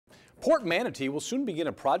Port Manatee will soon begin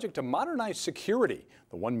a project to modernize security.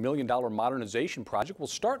 The $1 million modernization project will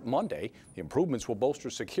start Monday. The improvements will bolster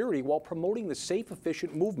security while promoting the safe,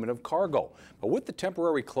 efficient movement of cargo. But with the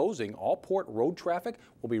temporary closing, all port road traffic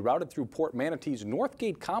will be routed through Port Manatee's North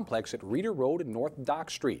Gate complex at Reeder Road and North Dock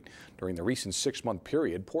Street. During the recent 6-month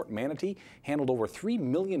period, Port Manatee handled over 3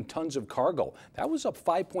 million tons of cargo. That was up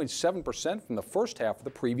 5.7% from the first half of the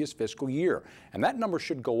previous fiscal year. And that number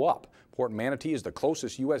should go up. Port Manatee is the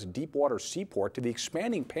closest U.S. deepwater seaport to the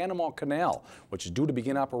expanding Panama Canal, which is due to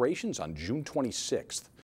begin operations on June 26th.